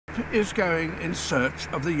is going in search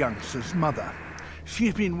of the youngster's mother.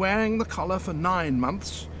 She's been wearing the collar for 9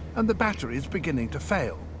 months and the battery's beginning to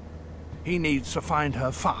fail. He needs to find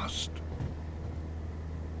her fast.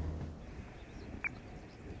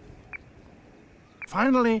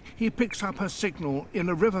 Finally, he picks up her signal in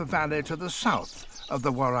a river valley to the south of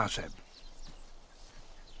the Waraseb.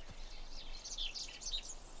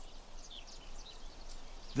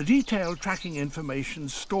 The detailed tracking information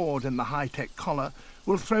stored in the high-tech collar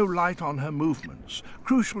will throw light on her movements,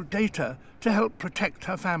 crucial data to help protect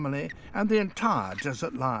her family and the entire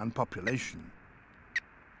desert lion population.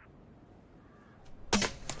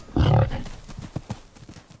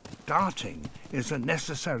 Darting is a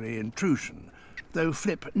necessary intrusion, though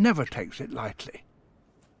Flip never takes it lightly.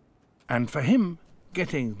 And for him,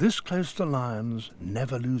 getting this close to lions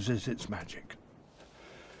never loses its magic.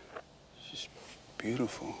 She's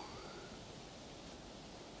beautiful.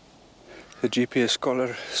 The GPS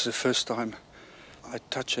collar is the first time I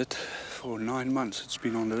touch it for 9 months. It's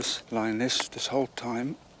been on this lioness this whole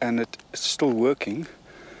time, and it's still working.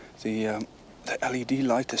 The LED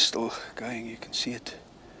light is still going, you can see it.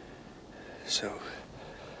 So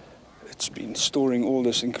it's been storing all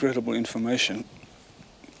this incredible information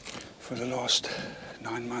for the last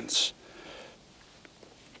 9 months.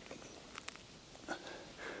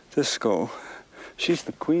 This girl, she's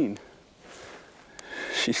the queen.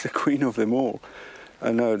 She's the queen of them all.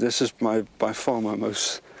 I know, this is by far my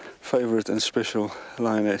most favorite and special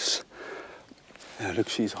lioness. Look,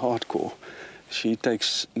 she's hardcore. She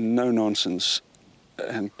takes no nonsense,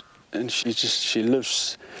 and she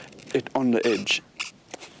lives it on the edge.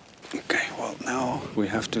 Okay, well, now we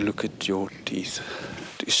have to look at your teeth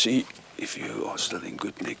to see if you are still in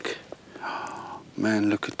good nick. Man,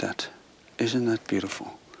 look at that. Isn't that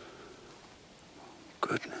beautiful?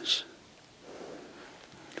 Goodness.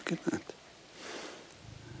 Look at that.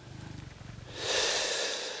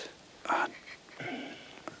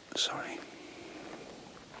 Sorry.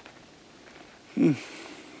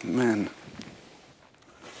 Man.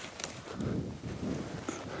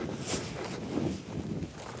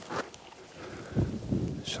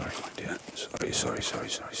 Sorry, my dear. Sorry.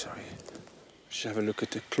 Just have a look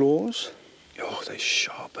at the claws. Oh, they're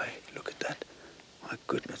sharp, eh? Look at that. My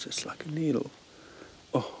goodness, it's like a needle.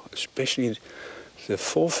 Oh, especially the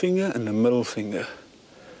forefinger and the middle finger.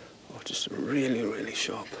 Oh, just really, really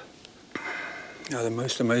sharp. Now, the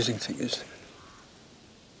most amazing thing is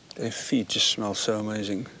their feet just smell so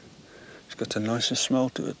amazing. It's got the nicest smell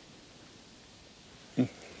to it.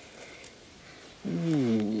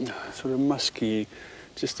 Sort of musky,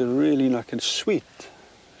 just a really like a sweet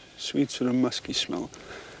sort of musky smell.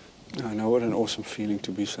 I know, what an awesome feeling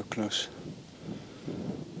to be so close.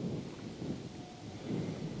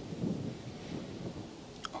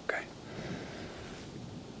 Okay.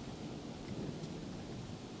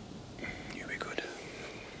 You be good.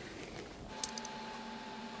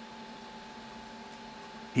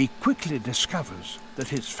 He quickly discovers that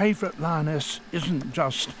his favorite lioness isn't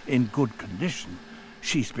just in good condition,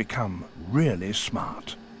 she's become really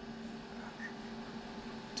smart.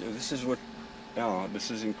 This is what, this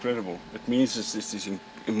is incredible. It means it's these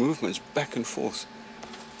movements back and forth.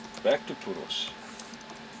 Back to Puros.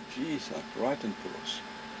 Jeez, like right in Puros.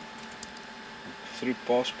 Through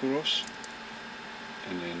past Puros.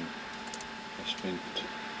 And then I spent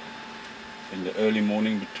in the early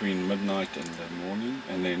morning between midnight and the morning,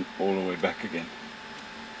 and then all the way back again.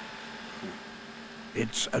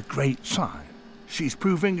 It's a great sign. She's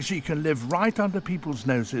proving she can live right under people's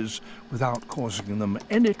noses without causing them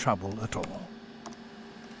any trouble at all.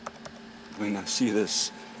 When I see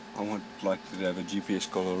this, I want to have a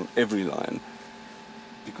GPS collar on every lion,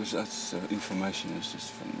 because that's information is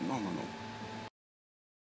just phenomenal.